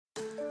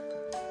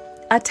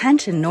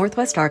Attention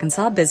Northwest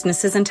Arkansas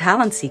businesses and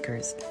talent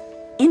seekers.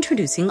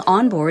 Introducing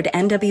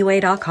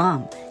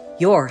OnboardNWA.com,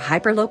 your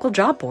hyperlocal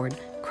job board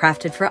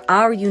crafted for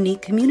our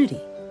unique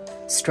community.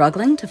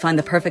 Struggling to find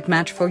the perfect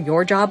match for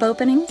your job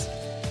openings?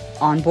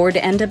 Onboard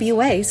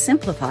NWA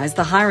simplifies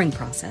the hiring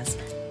process,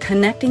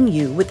 connecting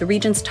you with the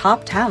region's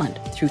top talent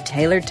through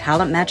tailored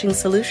talent matching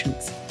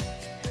solutions.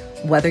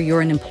 Whether you're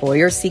an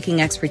employer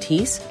seeking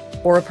expertise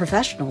or a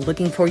professional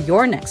looking for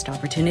your next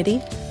opportunity,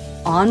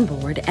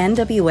 Onboard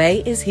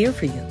NWA is here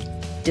for you.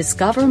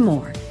 Discover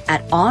more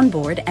at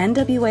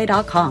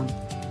onboardnwa.com,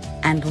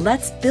 and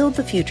let's build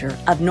the future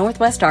of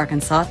Northwest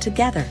Arkansas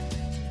together.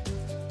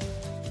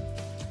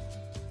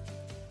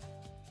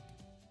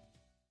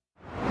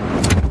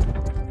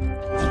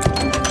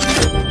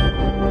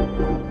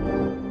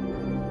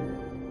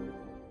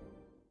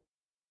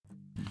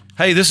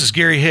 Hey, this is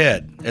Gary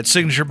Head at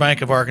Signature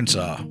Bank of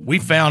Arkansas. We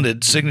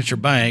founded Signature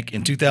Bank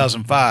in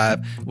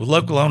 2005 with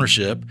local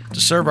ownership to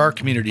serve our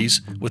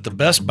communities with the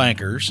best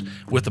bankers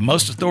with the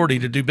most authority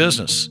to do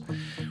business.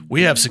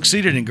 We have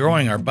succeeded in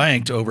growing our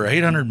bank to over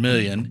 $800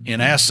 million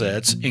in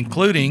assets,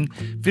 including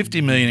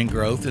 $50 million in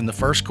growth in the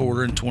first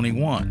quarter in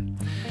 21.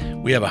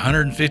 We have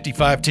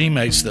 155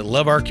 teammates that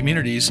love our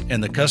communities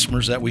and the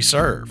customers that we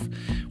serve.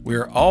 We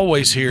are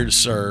always here to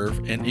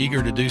serve and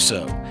eager to do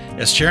so.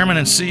 As Chairman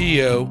and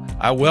CEO,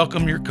 I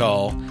welcome your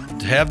call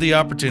to have the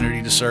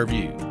opportunity to serve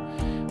you.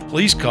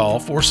 Please call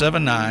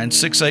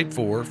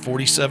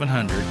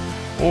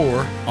 479-684-4700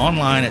 or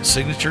online at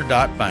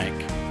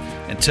signature.bank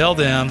and tell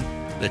them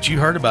that you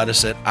heard about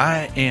us at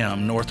I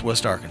Am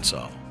Northwest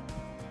Arkansas.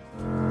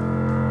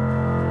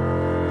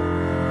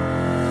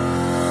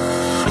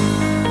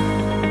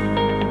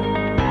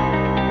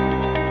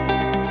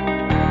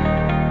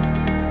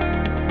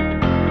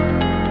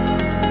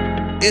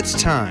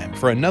 It's time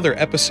for another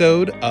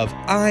episode of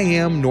I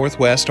Am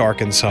Northwest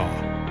Arkansas,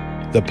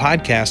 the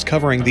podcast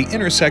covering the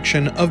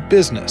intersection of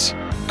business,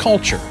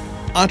 culture,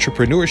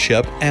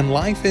 entrepreneurship, and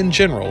life in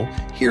general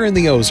here in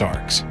the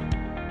Ozarks.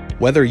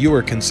 Whether you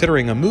are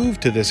considering a move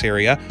to this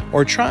area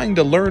or trying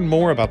to learn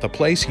more about the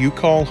place you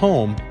call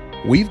home,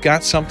 we've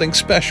got something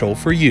special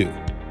for you.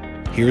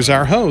 Here's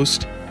our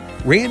host,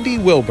 Randy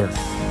Wilburn.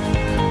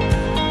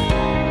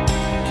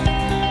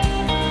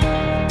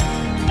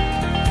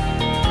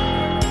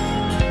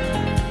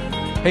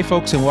 Hey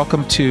folks, and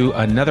welcome to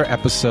another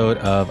episode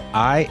of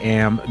I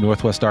Am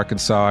Northwest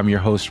Arkansas. I'm your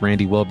host,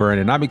 Randy Wilburn,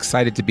 and I'm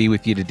excited to be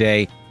with you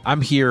today.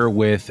 I'm here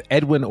with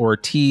Edwin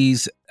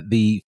Ortiz,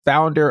 the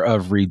founder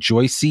of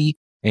Rejoicy.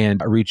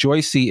 And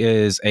Rejoicy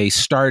is a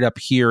startup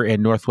here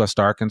in Northwest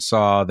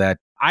Arkansas that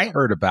I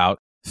heard about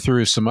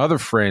through some other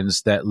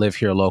friends that live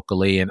here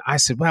locally. And I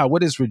said, wow,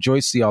 what is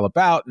Rejoicy all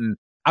about? And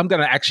I'm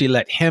going to actually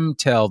let him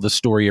tell the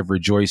story of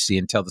Rejoicy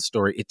and tell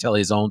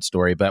his own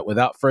story. But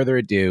without further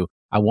ado,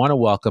 I want to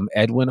welcome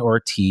Edwin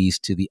Ortiz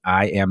to the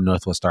I Am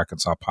Northwest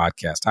Arkansas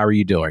podcast. How are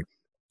you doing?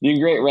 Doing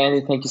great,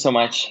 Randy. Thank you so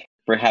much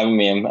for having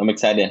me. I'm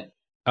excited.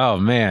 Oh,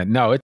 man.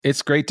 No,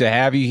 it's great to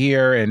have you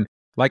here. And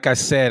like I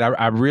said,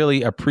 I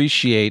really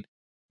appreciate,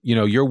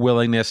 your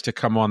willingness to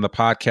come on the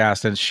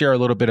podcast and share a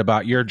little bit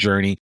about your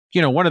journey.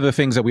 One of the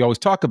things that we always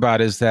talk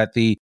about is that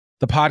the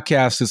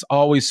podcast is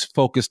always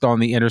focused on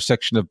the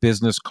intersection of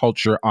business,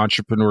 culture,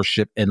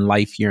 entrepreneurship, and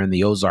life here in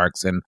the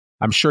Ozarks. And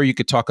I'm sure you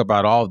could talk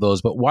about all of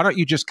those, but why don't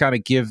you just kind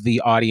of give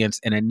the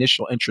audience an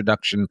initial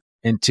introduction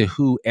into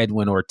who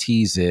Edwin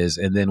Ortiz is,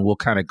 and then we'll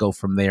kind of go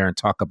from there and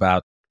talk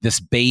about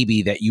this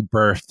baby that you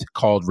birthed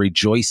called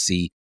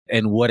Rejoicy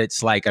and what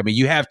it's like. I mean,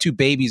 you have two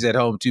babies at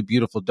home, two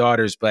beautiful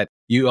daughters, but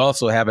you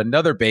also have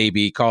another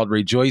baby called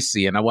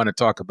Rejoicy, and I want to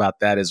talk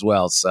about that as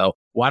well. So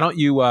why don't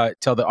you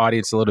tell the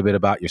audience a little bit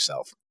about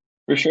yourself?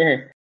 For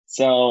sure.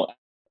 So,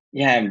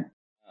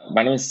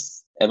 my name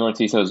is Edwin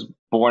Ortiz. I was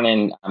born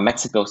in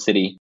Mexico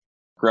City.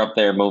 Grew up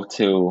there, moved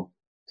to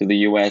the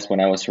U.S.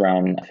 when I was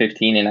around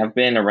 15, and I've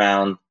been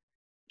around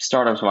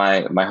startups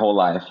my whole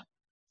life.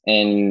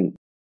 And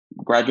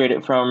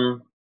graduated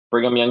from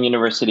Brigham Young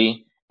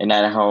University in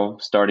Idaho,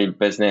 started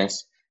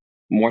business,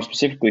 more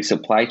specifically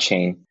supply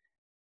chain,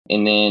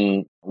 and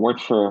then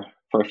worked for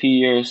a few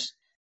years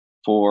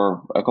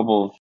for a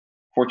couple of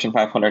Fortune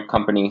 500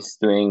 companies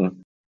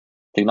doing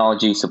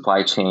technology,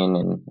 supply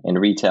chain,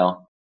 and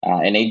retail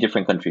in 8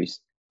 different countries.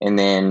 And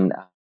then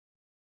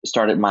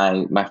started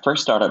my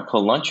first startup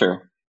called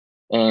Luncher.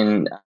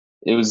 And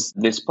it was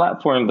this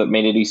platform that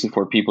made it easy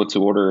for people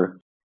to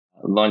order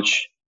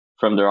lunch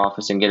from their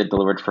office and get it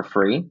delivered for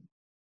free.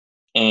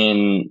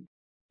 And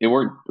it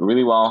worked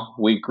really well.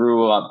 We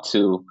grew up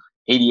to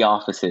 80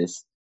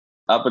 offices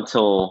up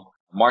until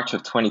March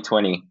of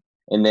 2020.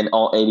 And then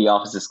all 80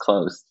 offices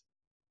closed.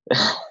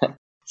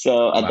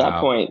 So at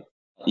that point,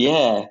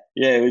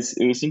 it was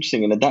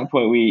interesting. And at that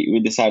point, we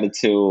decided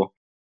to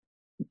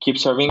keep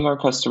serving our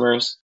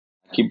customers,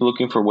 keep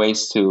looking for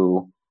ways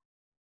to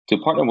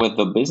partner with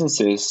the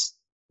businesses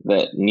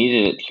that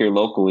needed it here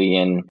locally.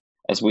 And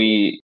as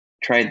we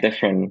tried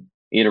different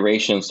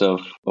iterations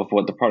of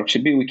what the product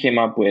should be, we came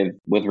up with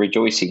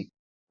Rejoicy,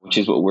 which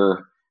is what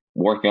we're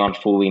working on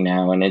fully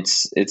now. And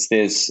it's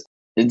this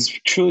it's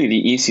truly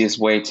the easiest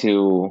way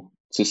to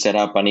set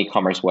up an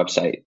e-commerce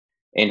website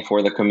and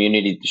for the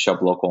community to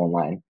shop local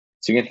online.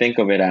 So you can think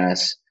of it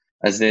as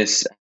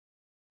this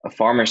a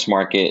farmer's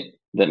market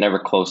that never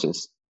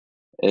closes.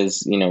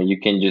 Is, you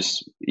can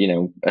just,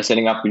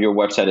 setting up your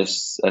website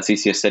is as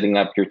easy as setting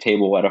up your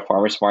table at a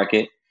farmer's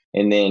market,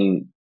 and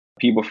then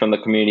people from the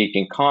community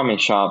can come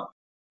and shop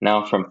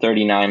now from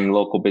 39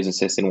 local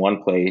businesses in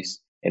one place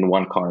in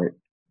one cart,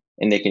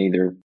 and they can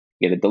either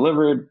get it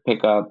delivered,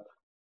 pick up,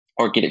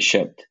 or get it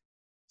shipped.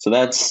 So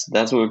that's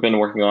what we've been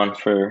working on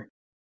for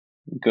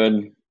a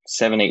good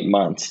 7-8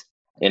 months,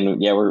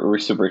 and yeah, we're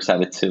super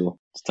excited to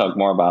talk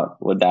more about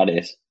what that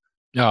is.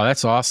 Oh,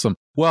 that's awesome.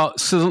 Well,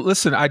 so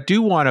listen, I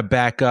do want to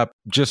back up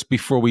just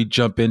before we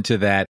jump into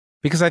that,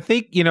 because I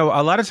think, a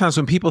lot of times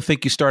when people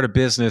think you start a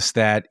business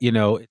that,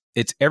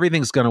 it's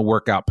everything's going to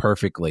work out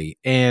perfectly.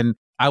 And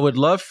I would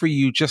love for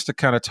you just to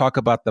kind of talk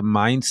about the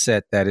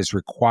mindset that is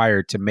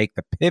required to make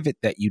the pivot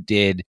that you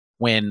did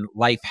when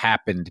life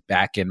happened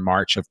back in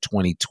March of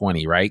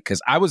 2020, right?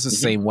 Because I was the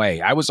same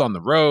way. I was on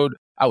the road,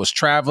 I was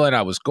traveling,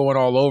 I was going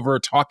all over,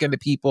 talking to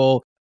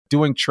people,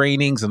 doing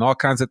trainings and all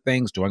kinds of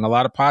things, doing a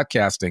lot of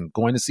podcasting,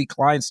 going to see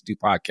clients to do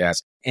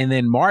podcasts. And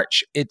then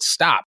March, it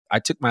stopped. I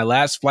took my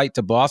last flight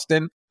to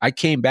Boston. I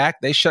came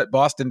back. They shut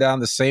Boston down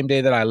the same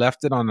day that I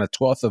left it on the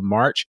 12th of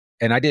March.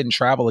 And I didn't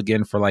travel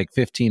again for like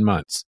 15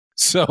 months.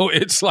 So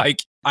it's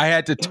like I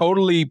had to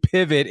totally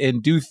pivot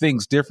and do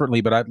things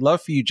differently. But I'd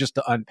love for you just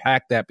to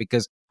unpack that,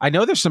 because I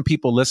know there's some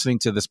people listening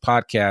to this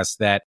podcast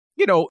that,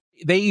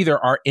 they either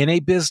are in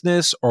a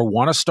business or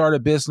want to start a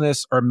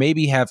business, or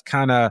maybe have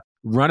kind of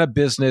run a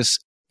business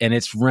and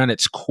it's run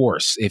its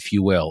course, if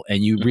you will. And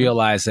you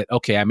realize that,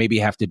 okay, I maybe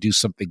have to do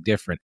something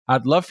different.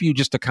 I'd love for you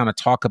just to kind of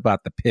talk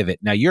about the pivot.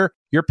 Now, your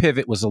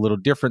pivot was a little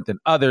different than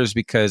others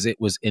because it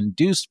was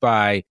induced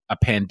by a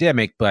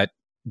pandemic, but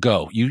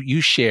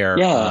you share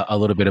a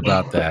little bit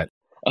about that.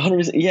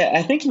 100%. Yeah,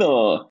 I think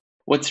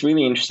what's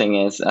really interesting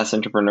is, as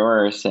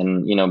entrepreneurs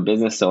and,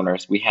 business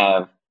owners, we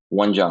have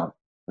one job,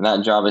 and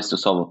that job is to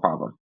solve a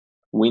problem.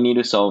 We need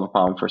to solve a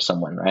problem for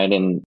someone, right?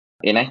 And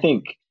I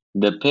think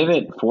the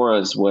pivot for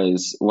us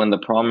was when the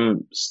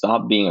problem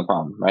stopped being a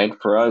problem, right?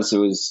 For us, it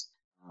was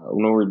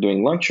when we were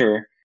doing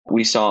Launcher,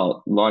 we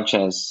saw launch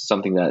as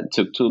something that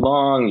took too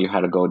long. You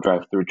had to go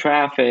drive through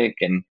traffic,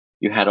 and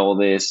you had all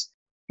this,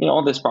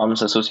 all these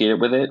problems associated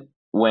with it.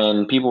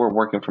 When people were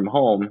working from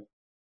home,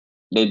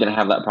 they didn't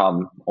have that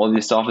problem. All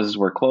these offices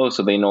were closed,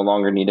 so they no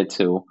longer needed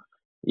to,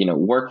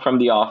 work from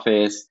the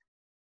office.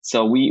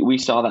 So we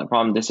saw that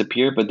problem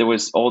disappear, but there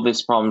was all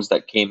these problems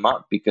that came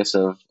up because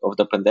of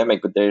the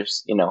pandemic. But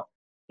there's,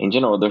 in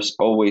general, there's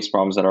always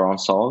problems that are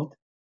unsolved.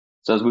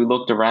 So as we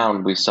looked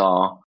around, we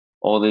saw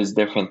all these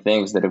different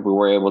things that if we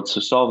were able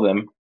to solve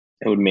them,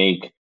 it would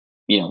make,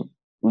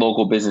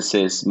 local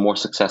businesses more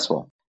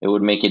successful. It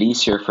would make it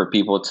easier for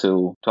people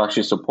to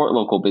actually support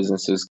local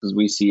businesses, because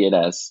we see it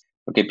as,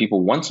 okay,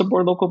 people want to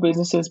support local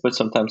businesses, but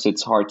sometimes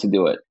it's hard to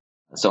do it.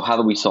 So how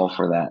do we solve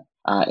for that?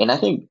 And I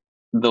think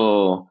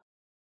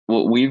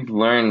what we've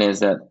learned is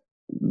that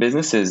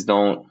businesses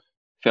don't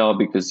fail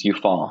because you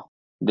fall.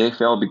 They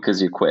fail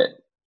because you quit.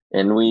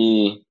 And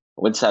we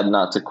decided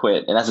not to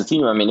quit. And as a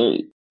team, I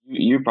mean,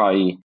 you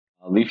probably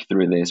lived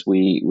through this.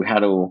 We had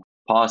to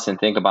pause and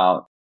think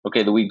about,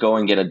 okay, do we go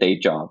and get a day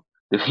job?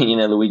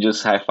 Do we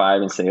just high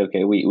five and say,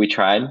 okay, we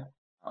tried?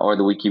 Or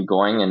do we keep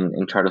going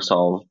and try to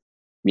solve,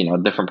 a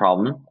different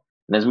problem?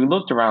 And as we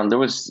looked around, there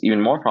was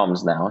even more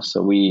problems now.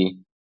 So we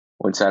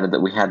decided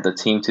that we had the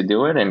team to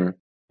do it, and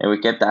we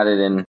kept at it,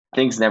 and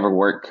things never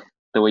work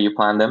the way you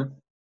plan them.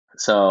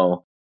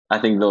 So I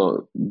think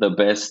the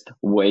best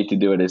way to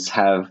do it is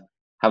have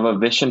a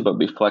vision, but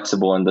be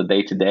flexible in the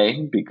day to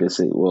day, because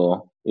it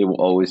will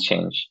always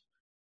change.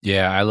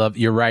 Yeah,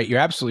 you're right. You're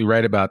absolutely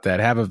right about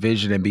that. Have a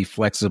vision and be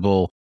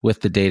flexible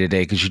with the day to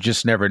day, because you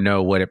just never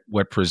know what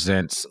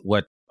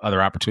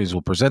other opportunities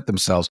will present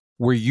themselves.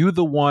 Were you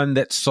the one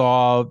that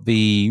saw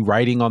the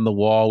writing on the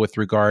wall with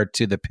regard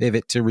to the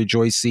pivot to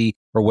Rejoicy,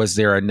 or was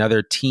there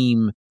another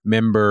team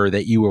member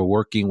that you were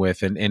working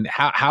with? And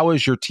how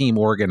is your team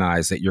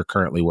organized that you're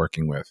currently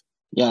working with?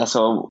 Yeah,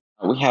 so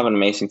we have an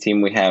amazing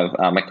team. We have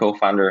my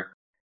co-founder,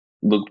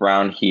 Luke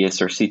Brown. He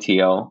is our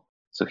CTO.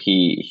 So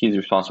he's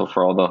responsible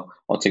for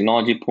all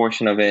technology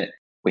portion of it.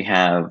 We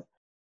have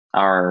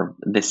our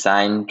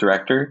design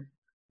director,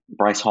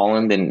 Bryce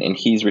Holland, and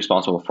he's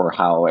responsible for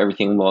how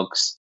everything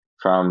looks,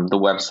 from the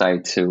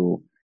website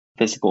to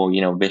physical,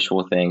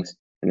 visual things.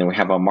 And then we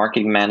have a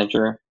marketing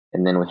manager,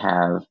 and then we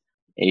have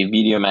a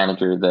video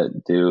manager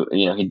that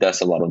he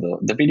does a lot of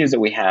the videos that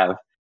we have,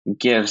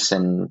 GIFs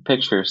and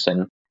pictures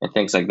and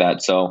things like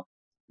that. So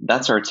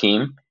that's our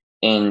team.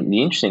 And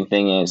the interesting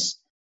thing is,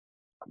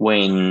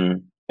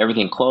 when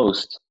everything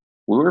closed,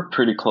 we were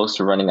pretty close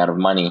to running out of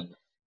money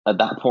at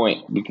that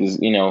point, because,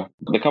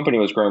 the company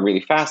was growing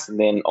really fast, and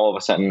then all of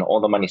a sudden all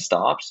the money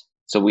stops.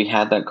 So we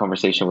had that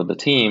conversation with the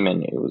team,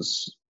 and it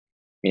was,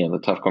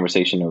 the tough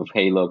conversation of,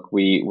 hey, look,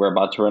 we're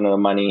about to run out of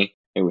money,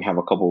 and we have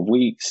a couple of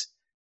weeks.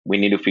 We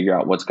need to figure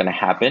out what's going to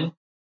happen.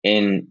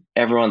 And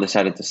everyone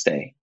decided to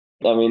stay.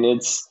 I mean,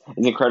 it's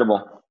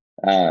incredible.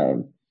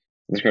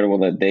 It's incredible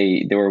that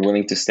they were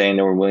willing to stay and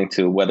they were willing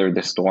to weather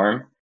the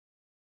storm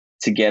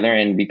together.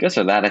 And because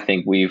of that, I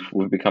think we've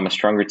become a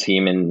stronger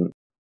team and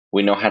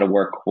we know how to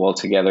work well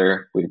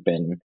together. We've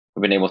been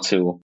able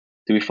to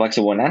be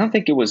flexible. And I don't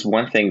think it was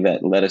one thing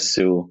that led us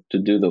to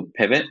do the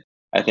pivot.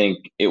 I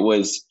think it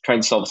was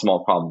trying to solve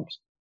small problems.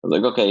 I was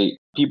like, okay,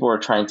 people are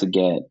trying to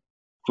get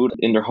food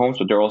in their homes,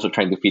 but they're also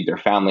trying to feed their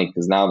family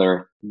because now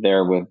they're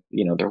there with,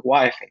 their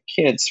wife and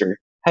kids or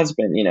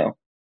husband,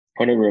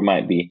 whatever it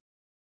might be.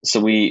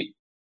 So we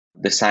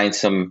designed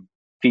some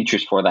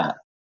features for that.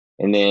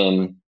 And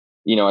then,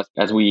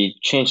 as we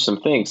changed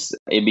some things,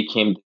 it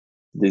became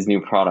this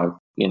new product,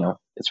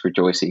 it's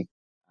Rejoicy,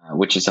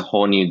 which is a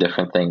whole new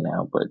different thing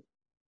now. But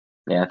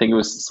yeah, I think it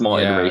was small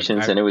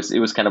iterations and it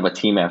was kind of a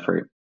team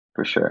effort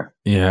for sure.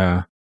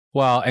 Yeah.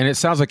 Well, and it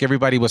sounds like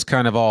everybody was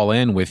kind of all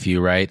in with you,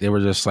 right? They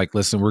were just like,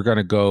 listen, we're going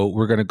to go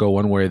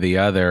one way or the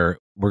other.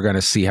 We're going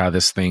to see how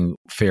this thing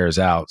fares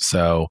out.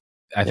 So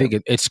I think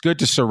it's good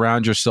to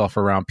surround yourself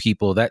around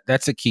people.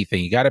 That's a key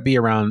thing. You got to be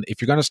around,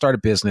 if you're going to start a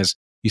business,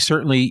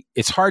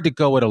 it's hard to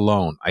go it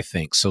alone, I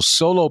think. So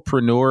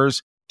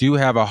solopreneurs do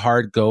have a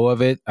hard go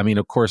of it. I mean,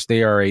 of course,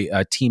 they are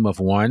a team of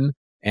one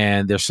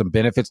and there's some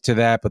benefits to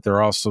that, but there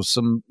are also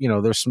some,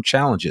 there's some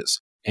challenges.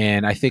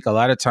 And I think a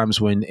lot of times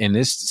when in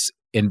this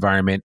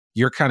environment,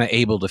 you're kind of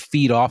able to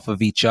feed off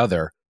of each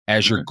other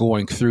as you're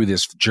going through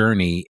this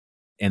journey.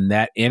 And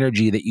that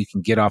energy that you can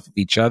get off of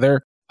each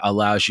other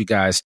allows you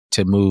guys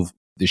to move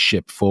the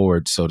ship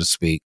forward, so to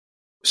speak.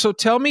 So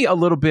tell me a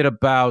little bit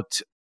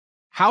about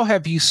how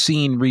have you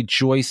seen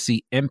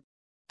Rejoicy in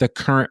the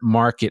current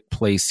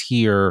marketplace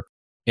here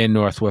in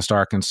Northwest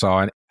Arkansas?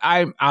 And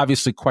I'm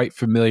obviously quite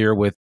familiar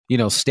with,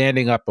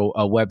 standing up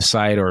a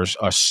website or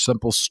a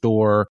simple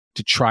store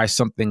to try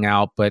something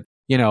out. But,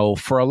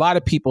 for a lot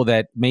of people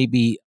that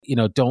maybe,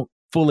 don't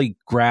fully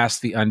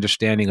grasp the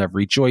understanding of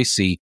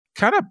Rejoicy,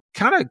 kind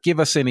of give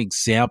us an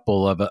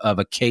example of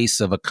a case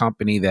of a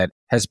company that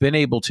has been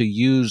able to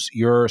use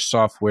your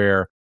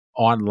software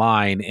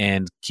online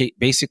and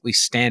basically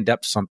stand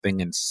up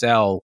something and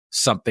sell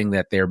something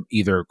that they're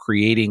either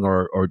creating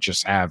or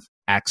just have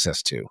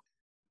access to.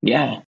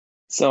 Yeah.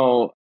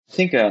 So I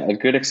think a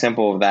good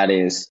example of that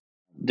is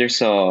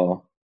there's a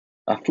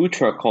food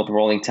truck called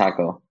Rolling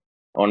Taco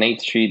on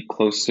 8th Street,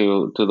 close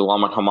to the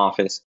Walmart home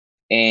office.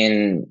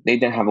 And they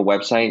didn't have a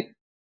website.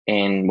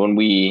 And when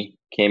we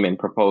came and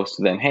proposed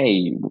to them,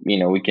 hey,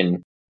 we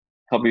can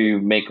help you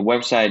make a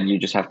website. You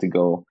just have to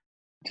go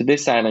to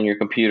this site on your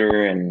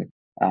computer and,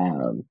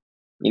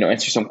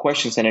 answer some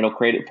questions and it'll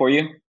create it for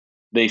you.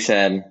 They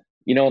said,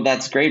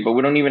 that's great, but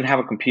we don't even have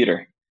a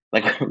computer.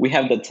 Like we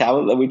have the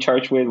tablet that we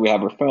charge with, we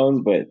have our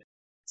phones, but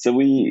so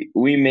we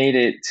made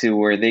it to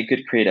where they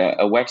could create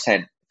a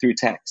website through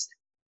text.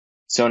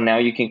 So now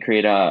you can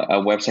create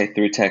a website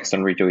through text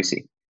on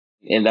Rejoicy.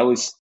 And that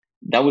was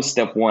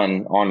step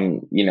one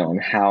on, on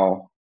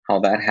how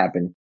that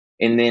happened.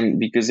 And then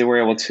because they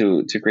were able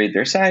to create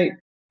their site,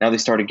 now they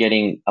started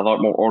getting a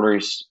lot more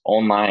orders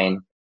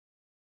online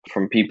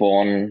from people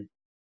on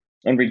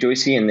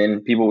Rejoicy, and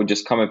then people would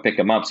just come and pick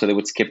them up. So they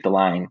would skip the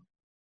line.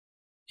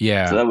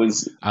 Yeah. So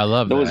I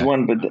love that. That was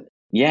one, but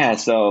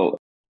so,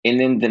 and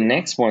then the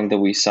next one that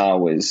we saw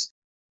was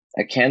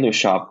a candle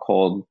shop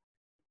called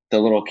The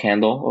Little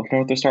Candle of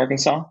Northwest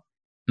Arkansas.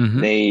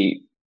 Mm-hmm.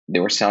 They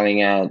were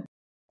selling at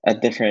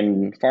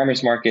different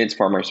farmers markets.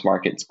 Farmers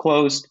markets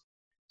closed,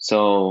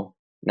 so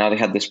now they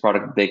had this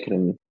product they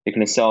couldn't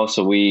sell.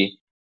 So we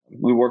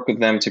worked with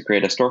them to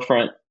create a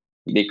storefront.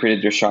 They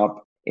created their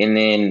shop, and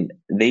then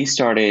they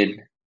started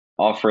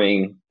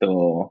offering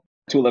the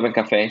 211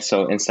 Cafe,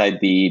 so inside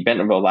the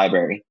Bentonville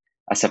Library,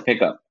 as a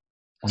pickup.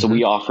 Mm-hmm. So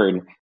we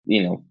offered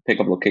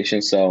pickup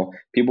locations, so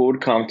people would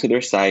come to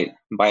their site,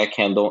 buy a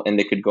candle, and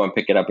they could go and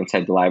pick it up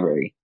inside the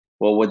library.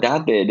 Well, what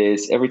that did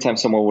is every time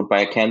someone would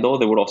buy a candle,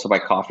 they would also buy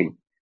coffee.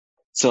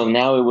 So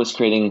now it was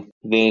creating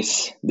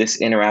this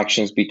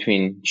interactions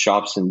between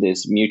shops and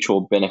this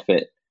mutual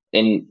benefit.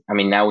 And I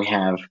mean, now we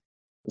have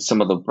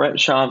some of the bread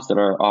shops that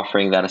are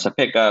offering that as a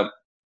pickup.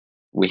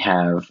 We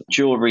have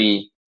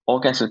jewelry,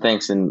 all kinds of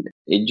things, and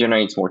it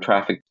generates more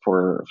traffic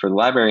for the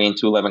library and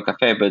 211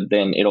 Cafe. But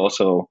then it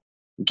also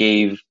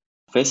gave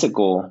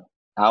physical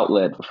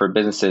outlet for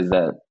businesses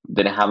that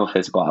didn't have a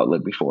physical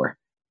outlet before.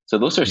 So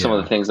those are some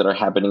of the things that are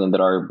happening and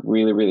that are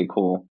really, really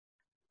cool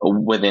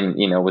within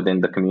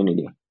the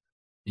community.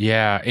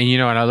 Yeah. And,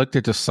 and I looked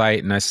at the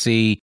site and I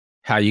see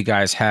how you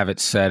guys have it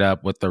set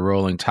up with the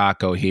Rolling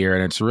Taco here.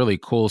 And it's really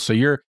cool. So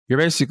you're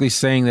basically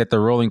saying that the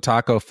Rolling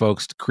Taco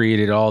folks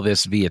created all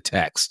this via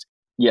text.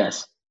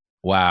 Yes.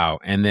 Wow.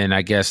 And then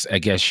I guess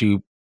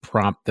you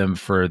prompt them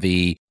for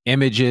the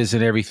images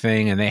and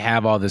everything, and they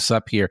have all this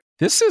up here.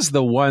 This is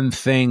the one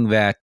thing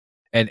that,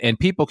 and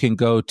people can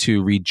go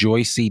to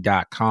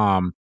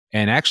rejoicy.com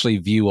and actually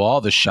view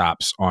all the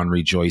shops on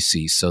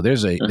Rejoicy. So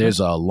there's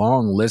a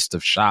long list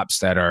of shops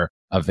that are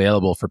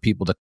available for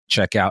people to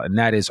check out, and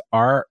that is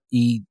rejoicy.com,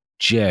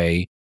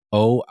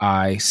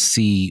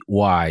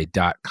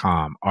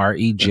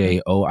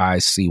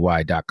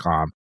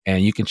 rejoicy.com.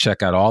 and you can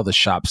check out all the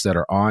shops that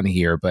are on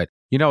here. But,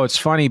 it's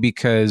funny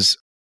because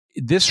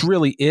this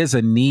really is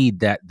a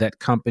need that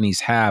companies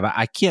have.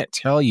 I can't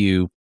tell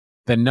you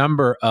the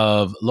number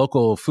of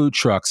local food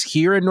trucks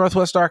here in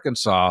Northwest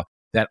Arkansas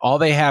that all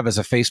they have is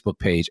a Facebook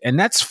page. And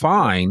that's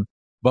fine.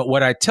 But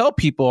what I tell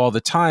people all the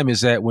time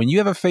is that when you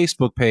have a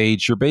Facebook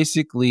page, you're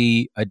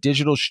basically a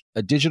digital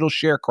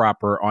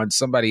sharecropper on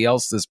somebody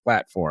else's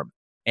platform.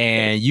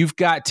 And you've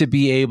got to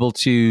be able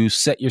to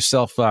set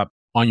yourself up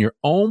on your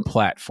own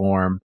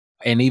platform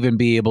and even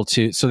be able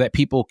to, so that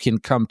people can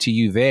come to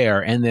you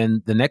there. And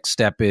then the next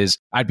step is,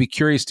 I'd be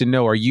curious to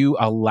know, are you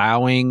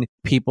allowing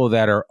people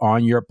that are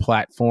on your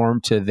platform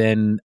to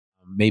then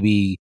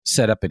maybe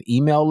set up an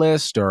email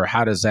list, or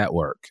how does that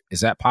work?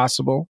 Is that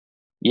possible?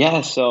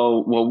 Yeah.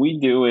 So what we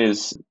do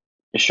is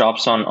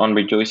shops on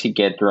Rejoicy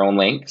get their own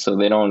link. So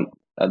they don't,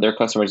 their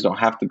customers don't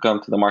have to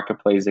come to the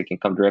marketplace. They can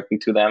come directly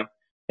to them.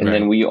 And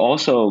then we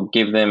also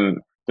give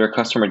them their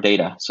customer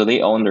data. So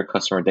they own their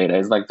customer data.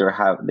 It's like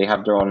they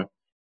have their own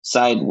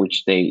site,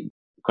 which they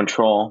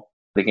control.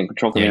 They can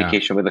control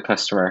communication with the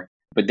customer,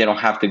 but they don't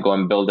have to go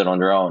and build it on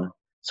their own.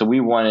 So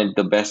we wanted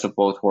the best of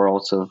both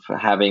worlds of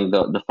having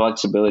the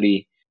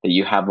flexibility that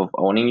you have of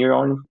owning your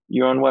own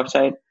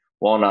website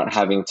while not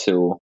having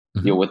to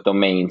deal with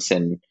domains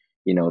and,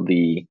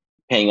 the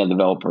paying a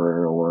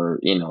developer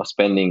or,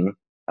 spending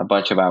a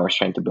bunch of hours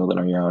trying to build it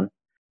on your own.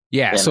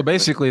 Yeah. So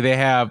basically they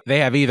have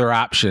either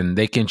option.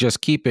 They can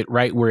just keep it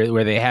right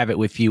where they have it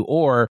with you,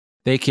 or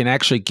they can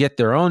actually get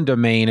their own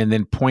domain and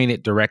then point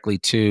it directly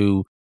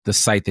to the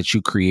site that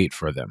you create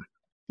for them.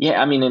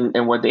 Yeah. I mean,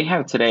 and what they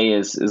have today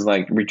is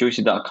like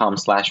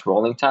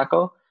rejoicy.com/rolling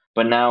taco.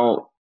 But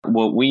now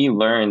what we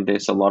learned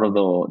is a lot of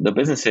the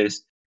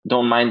businesses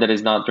don't mind that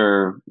it's not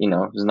their,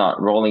 it's not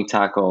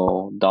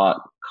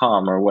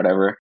rollingtaco.com or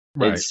whatever.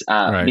 Right, it's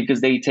because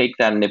they take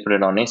that and they put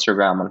it on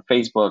Instagram, on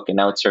Facebook, and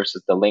now it serves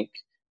as the link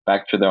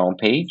back to their own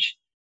page.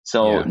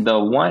 So the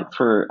one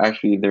for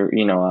actually their,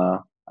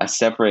 a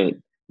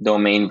separate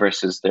domain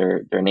versus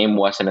their name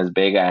wasn't as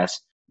big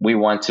as we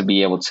want to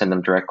be able to send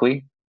them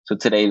directly. So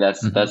today that's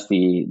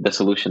the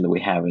solution that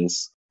we have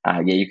is,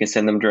 you can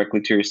send them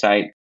directly to your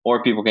site,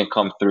 or people can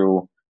come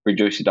through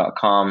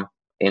rejoicy.com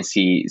and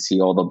see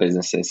all the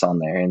businesses on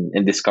there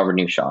and discover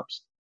new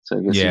shops. So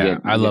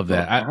I love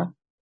that.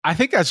 I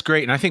think that's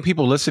great. And I think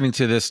people listening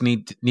to this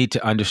need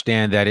to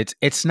understand that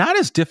it's not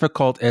as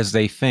difficult as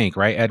they think,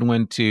 right,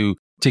 Edwin, to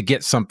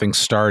get something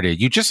started.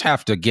 You just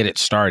have to get it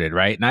started,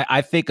 right? And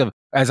I think of,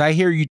 as I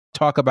hear you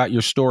talk about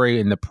your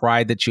story and the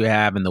pride that you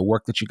have and the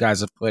work that you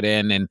guys have put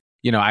in, and,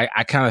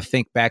 I kind of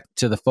think back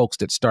to the folks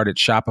that started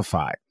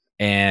Shopify.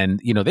 And,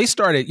 they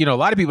started, a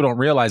lot of people don't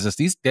realize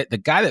this.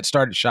 The guy that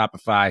started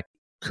Shopify,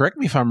 correct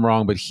me if I'm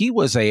wrong, but he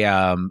was a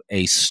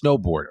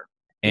snowboarder.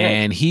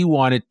 And he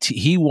wanted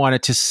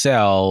to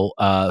sell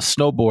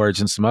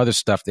snowboards and some other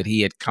stuff that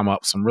he had come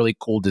up, some really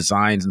cool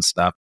designs and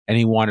stuff. And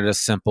he wanted a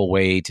simple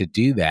way to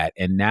do that.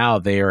 And now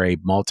they are a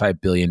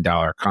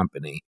multi-billion-dollar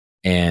company,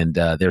 and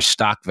their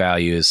stock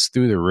value is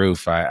through the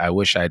roof. I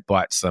wish I had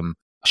bought some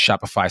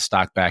Shopify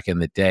stock back in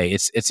the day.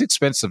 It's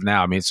expensive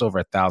now. I mean, it's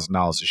over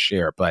 $1,000 a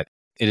share, but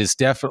it is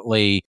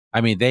definitely,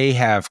 they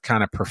have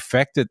kind of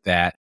perfected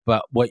that.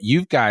 But what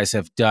you guys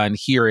have done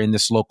here in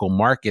this local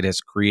market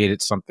has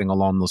created something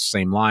along those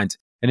same lines.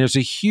 And there's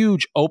a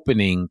huge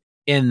opening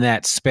in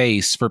that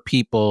space for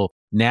people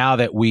now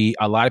that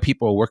a lot of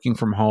people are working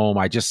from home.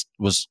 I just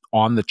was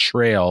on the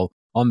trail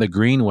on the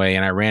Greenway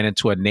and I ran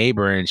into a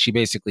neighbor, and she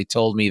basically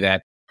told me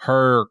that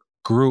her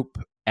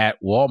group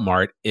at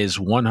Walmart is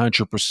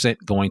 100%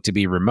 going to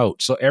be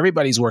remote. So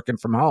everybody's working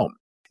from home.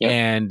 Yep.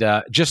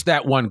 And just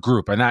that one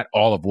group, and not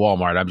all of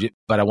Walmart.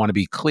 But I want to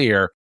be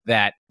clear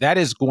that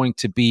is going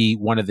to be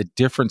one of the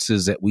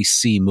differences that we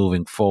see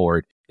moving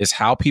forward, is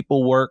how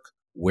people work,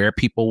 where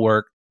people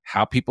work,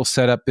 how people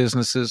set up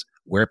businesses,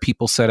 where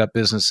people set up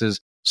businesses.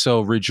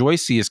 So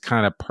Rejoicy is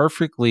kind of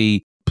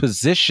perfectly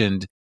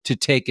positioned to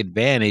take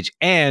advantage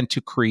and to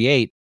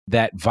create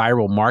that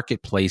viral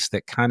marketplace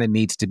that kind of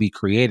needs to be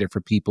created for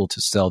people to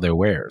sell their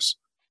wares.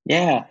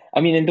 Yeah.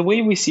 And the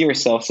way we see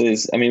ourselves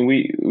is,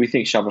 we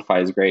think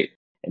Shopify is great.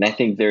 And I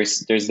think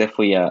there's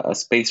definitely a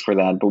space for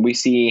that. But we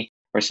see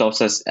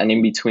ourselves as an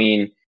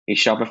in-between a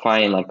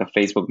Shopify and like a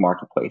Facebook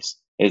marketplace.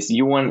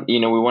 We want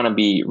to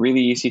be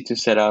really easy to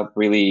set up,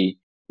 really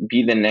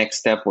be the next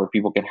step where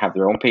people can have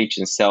their own page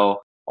and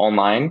sell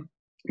online,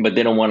 but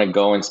they don't want to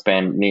go and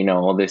spend,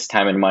 all this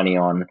time and money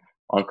on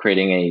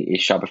creating a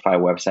Shopify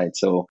website.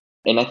 So,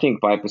 and I think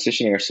by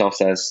positioning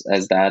ourselves as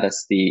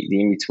the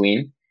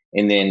in-between,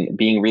 and then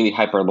being really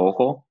hyper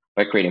local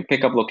by creating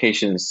pickup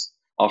locations,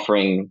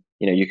 offering,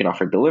 you can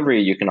offer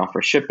delivery, you can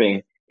offer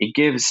shipping. It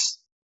gives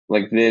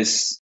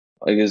this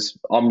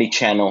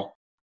omni-channel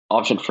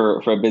option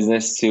for a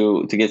business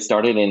to get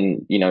started.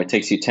 And, it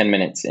takes you 10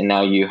 minutes and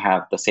now you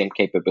have the same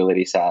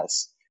capabilities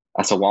as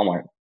a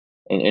Walmart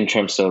in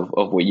terms of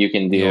what you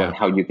can do and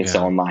how you can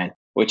sell online,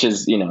 which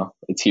is,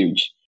 it's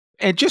huge.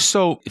 And just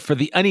so for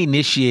the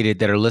uninitiated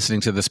that are listening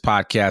to this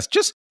podcast,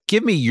 just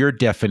give me your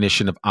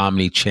definition of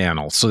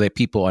omni-channel so that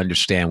people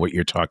understand what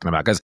you're talking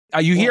about. Because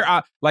you hear,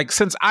 like,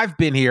 since I've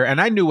been here, and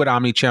I knew what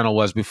omni-channel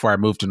was before I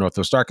moved to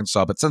Northwest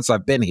Arkansas, but since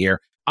I've been here,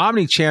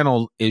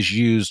 omni-channel is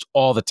used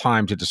all the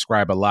time to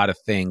describe a lot of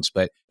things.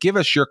 But give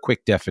us your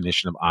quick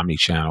definition of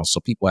omni-channel so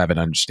people have an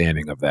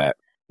understanding of that.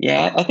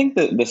 Yeah, I think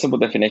the simple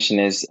definition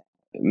is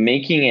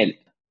making it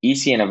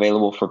easy and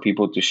available for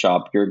people to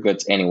shop your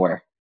goods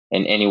anywhere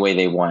in any way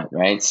they want,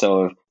 right?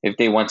 So if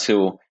they want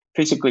to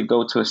physically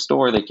go to a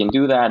store, they can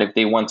do that. If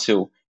they want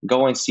to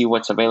go and see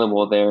what's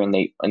available there and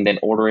then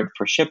order it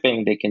for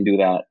shipping, they can do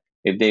that.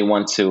 If they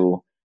want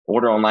to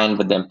order online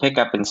but then pick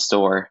up in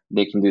store,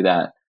 they can do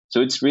that.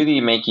 So it's really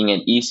making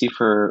it easy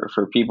for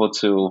people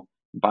to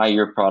buy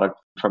your product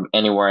from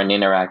anywhere and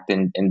interact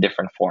in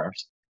different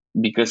forms.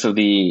 Because of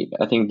the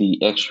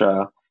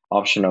extra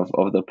option of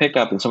the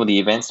pickup and some of the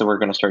events that we're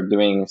going to start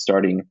doing,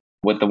 starting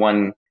with the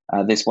one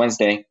this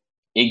Wednesday,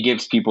 it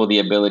gives people the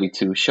ability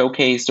to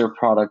showcase their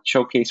product,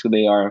 showcase who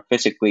they are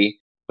physically,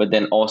 but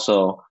then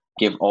also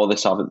give all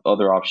this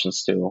other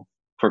options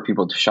for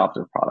people to shop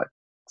their product.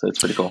 So it's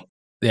pretty cool.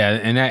 Yeah,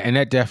 and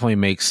that definitely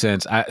makes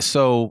sense.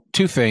 So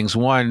two things.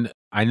 One,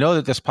 I know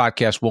that this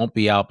podcast won't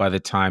be out by the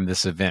time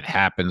this event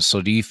happens.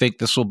 So do you think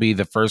this will be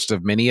the first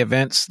of many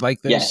events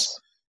like this? Yes.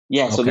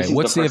 Yeah. So okay. this is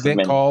What's the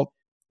event called?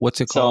 What's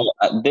it called?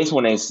 So this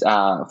one is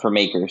for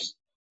makers.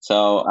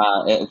 So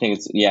I think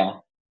it's, I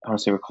don't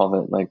say we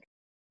call it like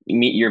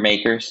meet your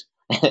makers.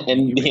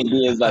 And the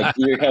idea is like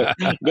you're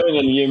going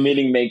and you're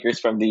meeting makers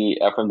from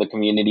the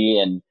community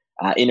and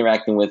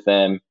interacting with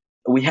them.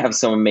 We have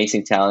some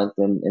amazing talent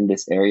in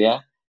this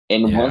area.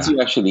 And once you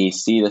actually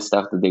see the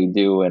stuff that they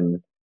do and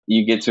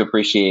you get to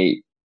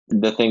appreciate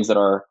the things that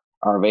are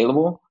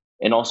available,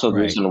 and also the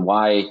reason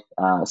why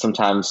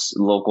sometimes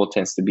local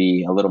tends to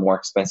be a little more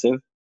expensive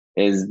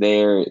is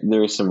there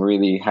is some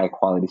really high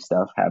quality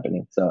stuff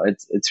happening. So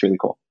it's really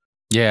cool.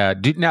 Yeah.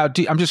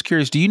 I'm just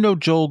curious. Do you know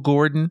Joel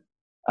Gordon?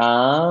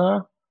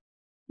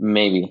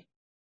 Maybe.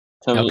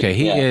 Okay,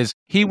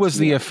 he was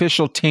the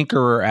official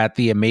tinkerer at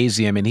the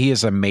Amazium, and he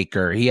is a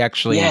maker. He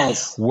actually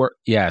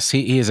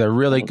he is a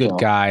really good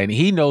guy, and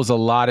he knows a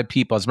lot of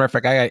people. As a matter of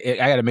fact, I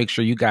got to make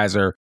sure you guys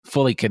are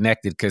fully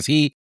connected because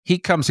he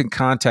comes in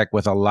contact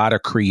with a lot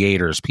of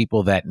creators,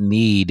 people that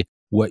need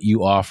what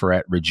you offer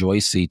at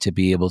Rejoicy to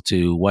be able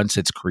to, once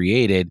it's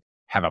created,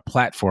 have a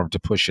platform to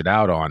push it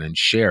out on and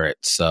share it.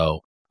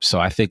 So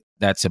I think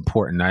that's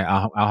important.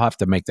 I'll have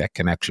to make that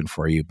connection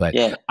for you, but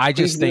I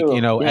just think,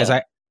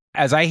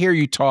 as I hear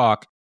you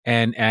talk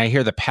and I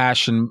hear the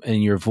passion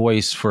in your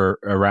voice for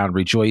around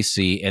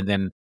Rejoicy, and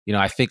then,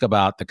 I think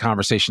about the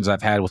conversations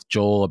I've had with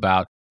Joel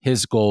about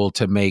his goal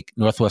to make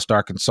Northwest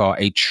Arkansas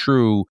a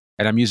true,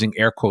 and I'm using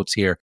air quotes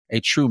here, a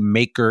true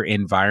maker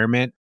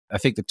environment. I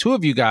think the two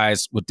of you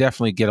guys would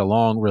definitely get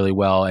along really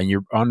well and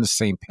you're on the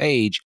same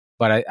page.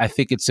 But I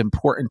think it's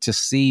important to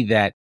see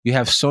that you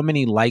have so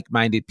many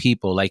like-minded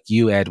people like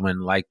you,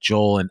 Edwin, like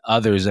Joel and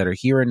others that are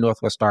here in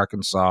Northwest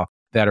Arkansas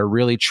that are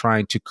really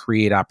trying to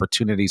create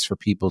opportunities for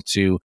people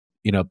to,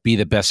 be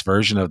the best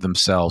version of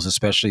themselves,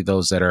 especially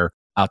those that are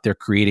out there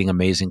creating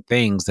amazing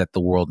things that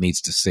the world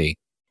needs to see.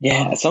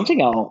 Yeah, something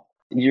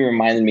you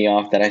reminded me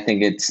of that I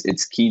think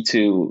it's key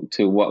to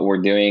what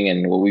we're doing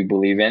and what we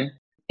believe in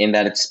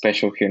that it's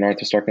special here in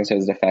Northwest Arkansas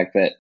is the fact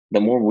that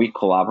the more we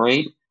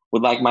collaborate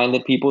with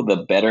like-minded people, the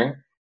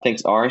better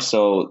things are.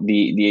 So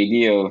the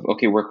idea of,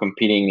 okay, we're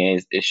competing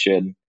is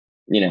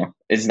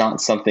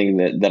not something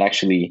that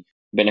actually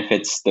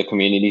benefits the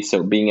community.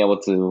 So being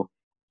able to,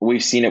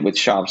 we've seen it with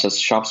shops. As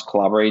shops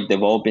collaborate,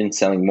 they've all been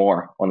selling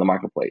more on the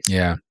marketplace.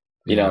 Yeah.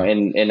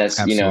 And as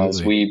absolutely.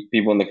 As we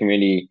people in the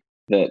community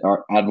that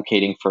are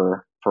advocating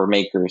for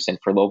makers and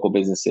for local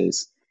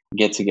businesses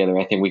get together,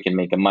 I think we can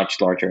make a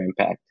much larger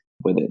impact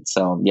with it.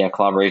 So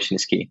collaboration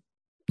is key.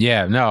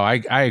 Yeah, no,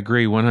 I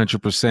agree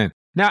 100%.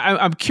 Now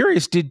I'm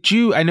curious,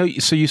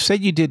 so you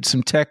said you did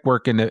some tech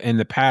work in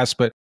the past,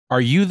 but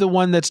are you the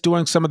one that's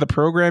doing some of the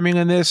programming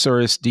in this,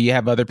 or do you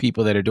have other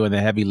people that are doing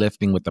the heavy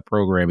lifting with the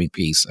programming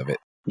piece of it?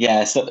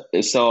 Yeah,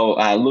 so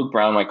Luke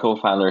Brown, my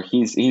co-founder,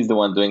 he's the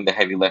one doing the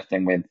heavy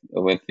lifting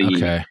with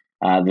the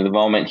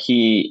development.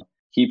 He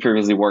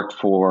previously worked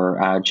for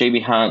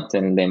JB Hunt,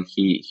 and then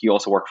he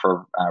also worked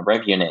for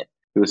RevUnit.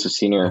 He was a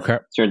senior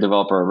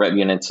developer at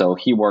RevUnit, so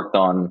he worked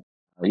on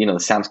the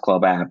Sam's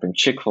Club app and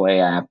Chick-fil-A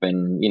app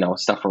and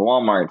stuff for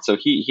Walmart. So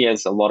he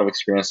has a lot of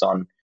experience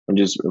on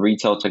just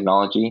retail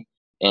technology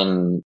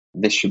and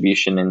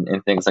distribution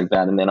and things like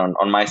that. And then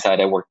on my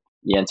side, I work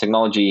in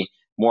technology,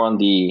 more on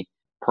the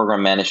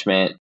program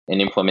management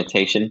and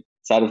implementation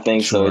side of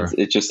things. Sure. So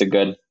it's just a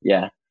good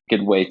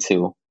way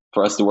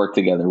for us to work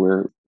together.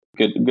 We're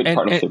good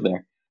partnership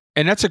there.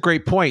 And that's a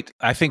great point.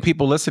 I think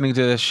people listening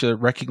to this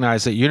should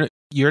recognize that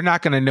you're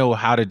not going to know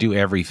how to do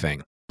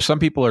everything. Some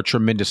people are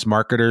tremendous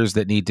marketers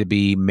that need to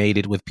be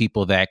mated with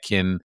people that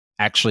can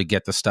actually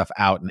get the stuff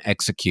out and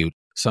execute.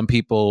 Some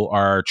people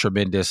are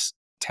tremendous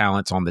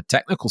talents on the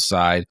technical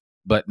side,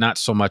 but not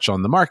so much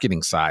on the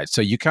marketing side.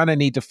 So you kind of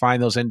need to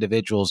find those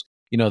individuals,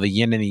 the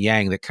yin and the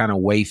yang that kind of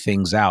weigh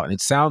things out. And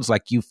it sounds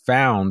like you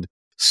found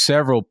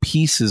several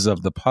pieces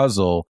of the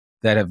puzzle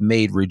that have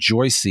made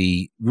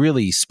Rejoicy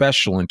really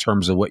special in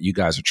terms of what you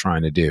guys are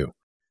trying to do.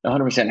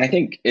 100%. I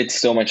think it's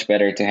so much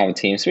better to have a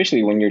team,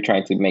 especially when you're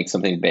trying to make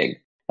something big.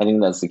 I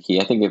think that's the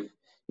key. I think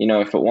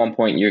if at one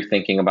point you're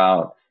thinking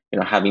about,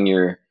 having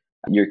your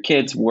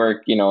kids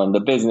work, in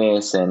the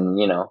business and,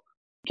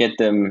 get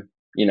them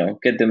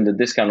the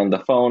discount on the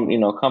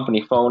phone,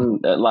 company phone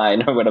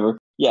line or whatever.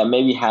 Yeah,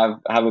 maybe have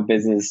a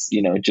business,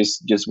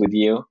 just with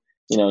you,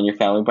 and your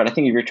family. But I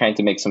think if you're trying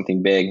to make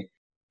something big,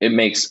 it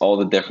makes all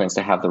the difference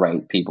to have the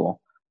right people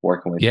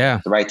working with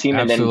the right team,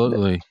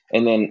 absolutely.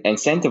 and then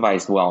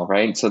incentivized well,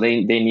 right? So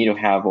they need to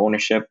have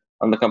ownership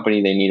on the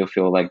company. They need to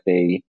feel like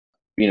they,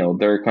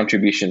 their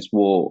contributions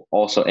will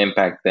also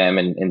impact them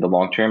in the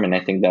long term. And I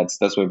think that's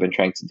what we've been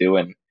trying to do.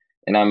 And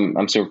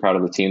I'm super proud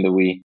of the team that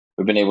we've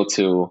been able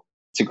to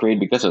create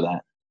because of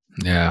that.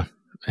 Yeah,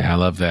 I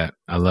love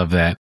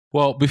that.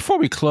 Well, before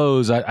we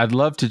close, I'd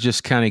love to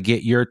just kind of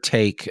get your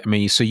take. I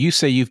mean, so you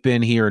say you've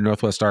been here in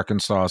Northwest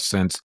Arkansas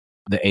since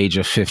the age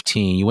of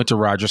 15. You went to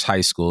Rogers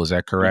High School, is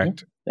that correct?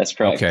 Mm-hmm. That's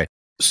correct. Okay.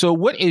 So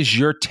what is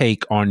your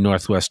take on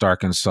Northwest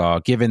Arkansas,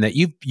 given that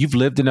you've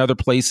lived in other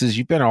places,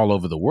 you've been all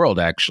over the world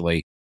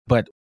actually,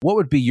 but what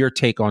would be your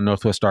take on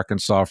Northwest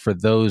Arkansas for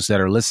those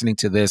that are listening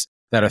to this,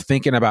 that are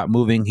thinking about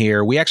moving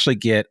here? We actually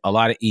get a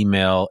lot of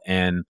email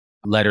and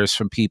letters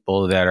from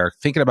people that are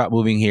thinking about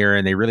moving here,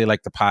 and they really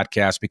like the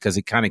podcast because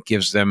it kind of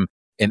gives them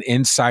an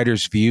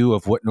insider's view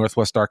of what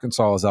Northwest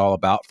Arkansas is all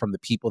about from the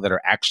people that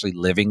are actually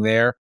living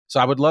there. So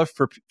I would love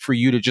for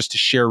you to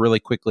share really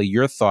quickly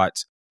your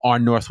thoughts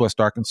on Northwest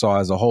Arkansas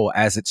as a whole,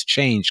 as it's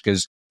changed.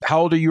 Because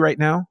how old are you right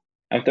now?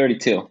 I'm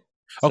 32.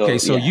 Okay,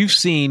 so you've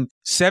seen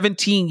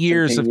 17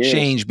 years of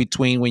change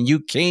between when you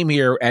came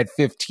here at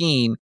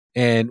 15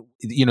 and,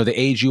 the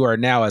age you are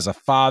now as a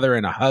father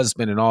and a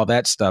husband and all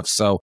that stuff.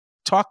 So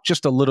talk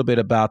just a little bit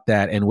about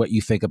that and what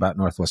you think about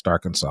Northwest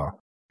Arkansas.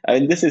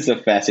 This is a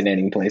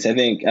fascinating place.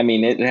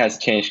 It has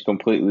changed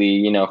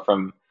completely,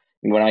 from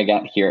when I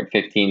got here at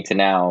 15 to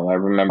now. I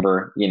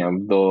remember,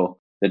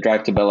 the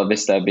drive to Bella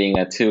Vista being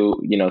a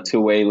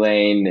two-way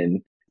lane,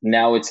 and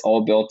now it's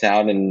all built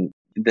out. And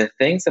the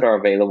things that are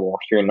available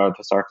here in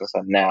Northwest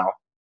Arkansas now,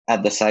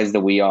 at the size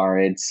that we are,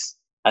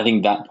 I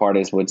think that part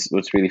is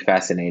what's really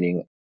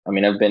fascinating.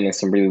 I've been in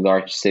some really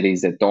large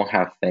cities that don't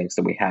have things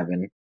that we have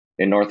in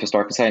Northwest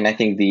Arkansas, and I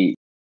think the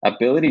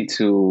ability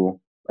to,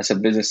 as a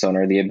business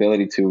owner, the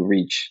ability to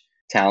reach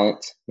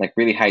talent, like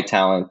really high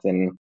talent,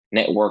 and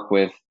network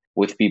with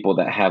people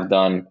that have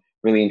done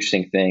really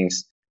interesting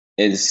things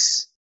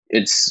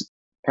it's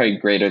probably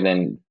greater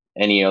than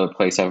any other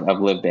place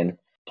I've lived in.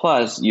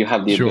 Plus, you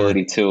have the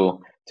ability to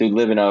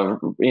live in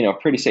a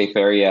pretty safe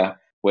area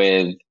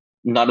with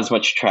not as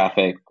much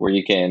traffic, where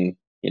you can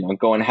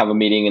go and have a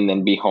meeting and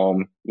then be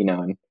home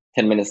and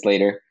 10 minutes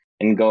later,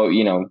 and go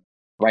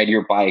ride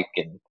your bike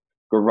and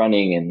go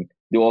running and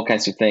do all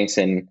kinds of things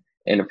in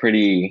a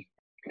pretty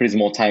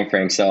small time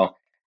frame. So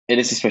it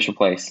is a special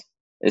place.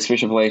 It's a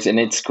special place, and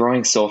it's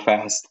growing so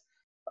fast.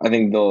 I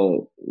think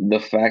the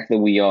fact that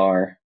we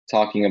are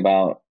talking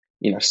about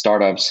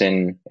startups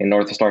in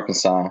Northwest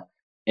Arkansas,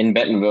 in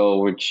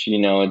Bentonville, which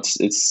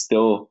it's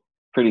still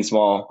pretty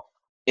small.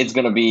 It's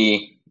going to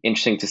be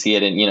interesting to see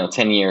it in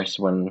 10 years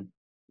when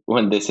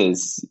this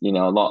is a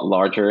lot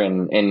larger,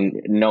 and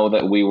know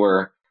that we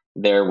were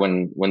there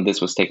when this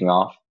was taking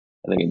off.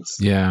 I think it's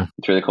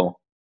really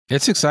cool.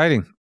 It's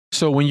exciting.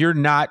 So when you're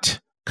not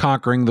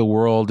conquering the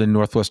world in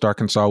Northwest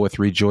Arkansas with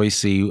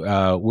Rejoicy,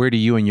 where do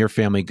you and your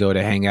family go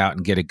to hang out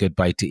and get a good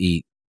bite to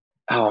eat?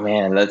 Oh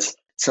man,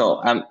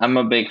 I'm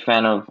a big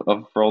fan of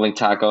rolling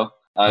taco.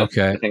 I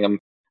think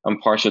I'm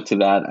partial to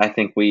that. I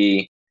think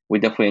we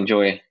definitely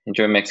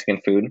enjoy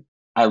Mexican food.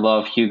 I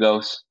love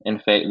Hugo's in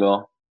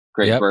Fayetteville.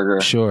 Great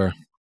burger. Sure.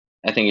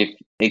 I think if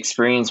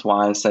experience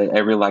wise, I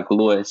really like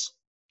Lewis.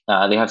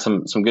 They have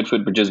some good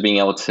food, but just being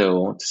able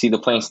to see the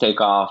planes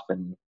take off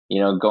and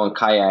go and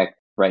kayak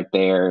right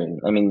there. And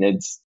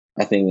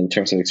I think in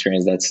terms of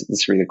experience,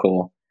 that's really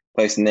cool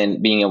place. And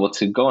then being able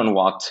to go and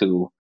walk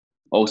to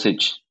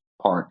Osage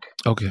Park,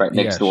 right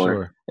next door.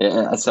 Sure.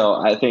 Yeah, so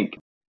I think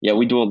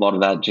we do a lot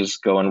of that.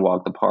 Just go and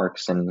walk the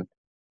parks and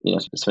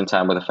spend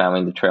time with the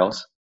family in the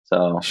trails.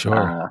 So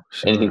sure.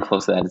 Anything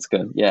close to that, it's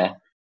good. Yeah.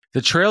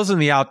 The trails and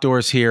the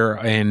outdoors here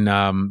in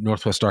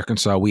Northwest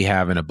Arkansas, we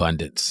have in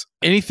abundance.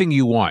 Anything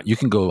you want. You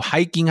can go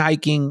hiking.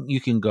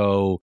 You can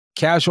go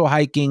casual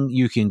hiking.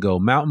 You can go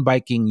mountain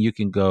biking. You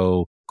can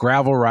go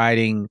gravel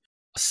riding,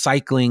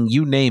 cycling,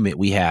 you name it.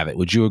 We have it.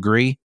 Would you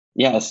agree?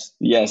 Yes,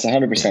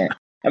 100%.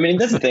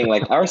 That's the thing.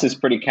 Like ours is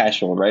pretty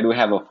casual, right? We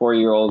have a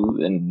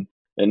 4-year-old and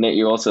an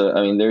 8-year-old. So,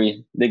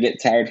 they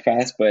get tired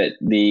fast, but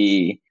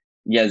the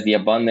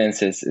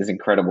abundance is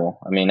incredible.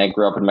 I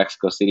grew up in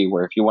Mexico City,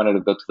 where if you wanted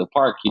to go to the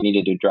park, you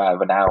needed to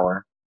drive an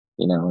hour,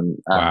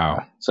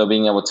 Wow. So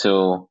being able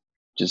to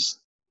just,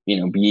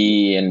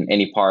 be in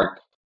any park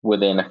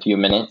within a few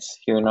minutes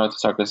here in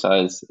Northwest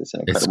Arkansas is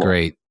incredible. It's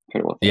great.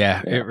 Incredible thing.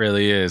 Yeah, it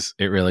really is.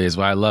 It really is.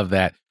 Well, I love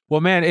that.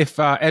 Well, man, if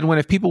Edwin,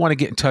 if people want to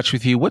get in touch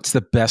with you, what's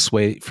the best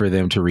way for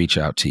them to reach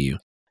out to you?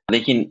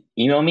 they can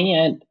email me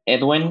at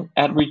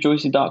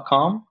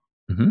edwin@rejoicy.com.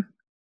 Mm-hmm.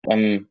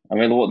 I'm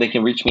available. They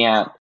can reach me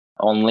on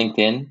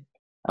LinkedIn.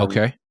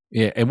 Okay.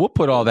 Yeah. And we'll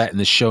put all that in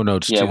the show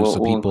notes too.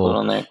 We'll people, put it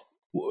on there.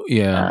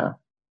 Yeah.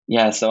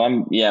 So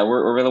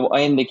we're available,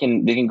 and they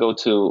can go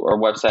to our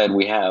website.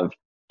 We have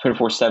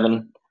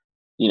 24/7,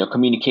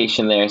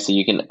 communication there, so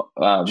you can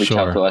reach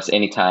out to us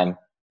anytime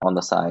on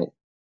the site.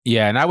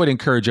 Yeah, and I would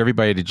encourage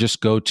everybody to just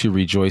go to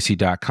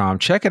rejoicy.com,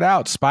 check it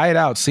out, spy it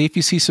out, see if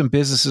you see some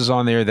businesses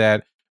on there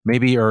that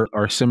maybe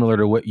are similar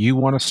to what you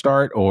want to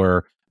start,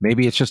 or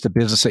maybe it's just a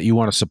business that you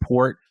want to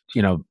support.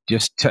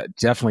 Just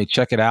definitely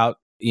check it out.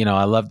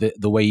 I love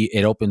the way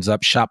it opens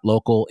up shop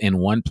local in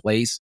one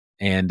place.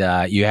 And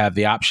you have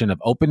the option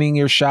of opening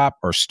your shop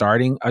or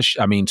start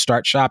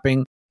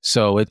shopping.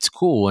 So it's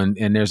cool.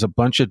 And there's a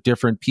bunch of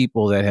different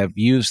people that have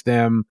used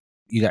them.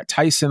 You got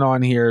Tyson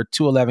on here,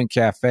 211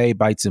 Cafe,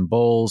 Bites and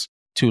Bowls,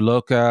 Two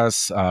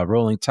Locas,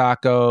 Rolling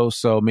Taco.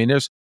 So,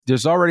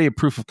 there's already a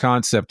proof of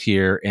concept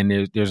here,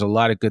 and there's a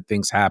lot of good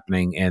things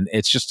happening. And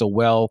it's just a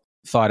well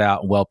thought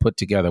out, well put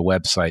together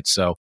website.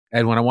 So,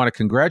 Edwin, I want to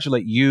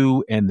congratulate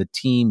you and the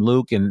team,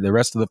 Luke, and the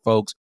rest of the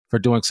folks for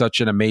doing such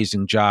an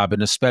amazing job.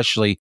 And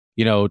especially,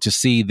 to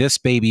see this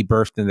baby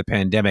birthed in the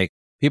pandemic.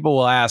 People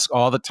will ask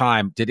all the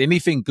time, did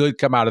anything good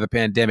come out of the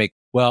pandemic?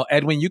 Well,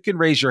 Edwin, you can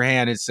raise your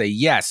hand and say,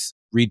 yes,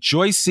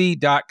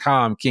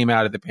 Rejoicy.com came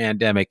out of the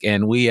pandemic,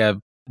 and we have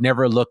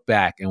never looked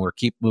back, and we're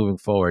keep moving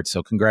forward.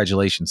 So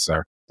congratulations,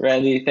 sir.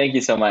 Randy, thank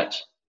you so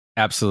much.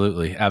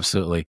 Absolutely.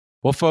 Absolutely.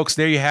 Well, folks,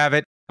 there you have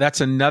it.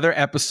 That's another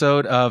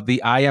episode of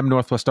the I Am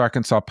Northwest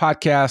Arkansas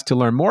podcast. To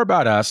learn more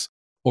about us,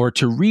 or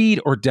to read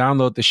or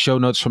download the show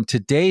notes from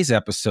today's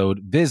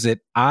episode, visit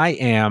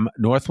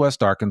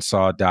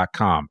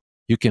IAMNorthwestArkansas.com.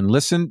 You can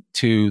listen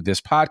to this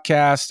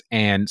podcast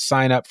and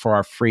sign up for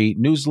our free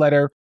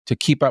newsletter to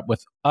keep up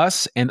with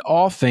us and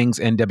all things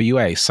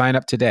NWA. Sign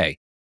up today.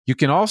 You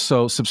can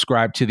also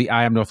subscribe to the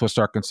I Am Northwest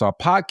Arkansas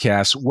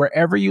podcast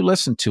wherever you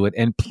listen to it,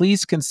 and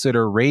please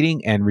consider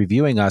rating and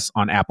reviewing us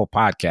on Apple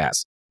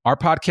Podcasts. Our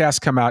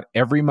podcasts come out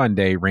every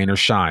Monday, rain or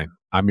shine.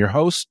 I'm your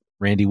host,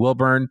 Randy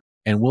Wilburn,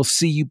 and we'll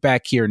see you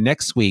back here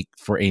next week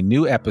for a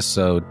new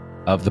episode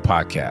of the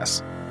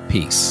podcast.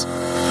 Peace.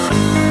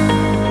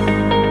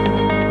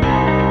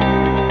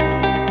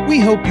 We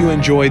hope you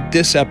enjoyed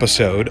this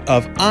episode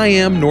of I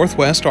Am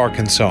Northwest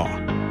Arkansas.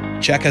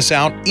 Check us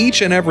out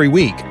each and every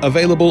week,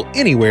 available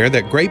anywhere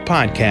that great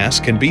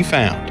podcasts can be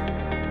found.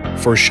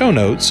 For show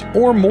notes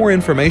or more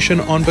information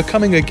on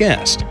becoming a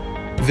guest,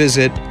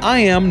 visit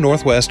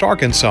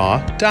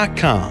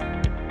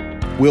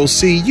IAMNorthwestArkansas.com. We'll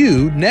see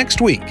you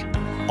next week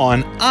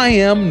on I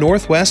Am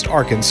Northwest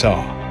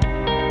Arkansas.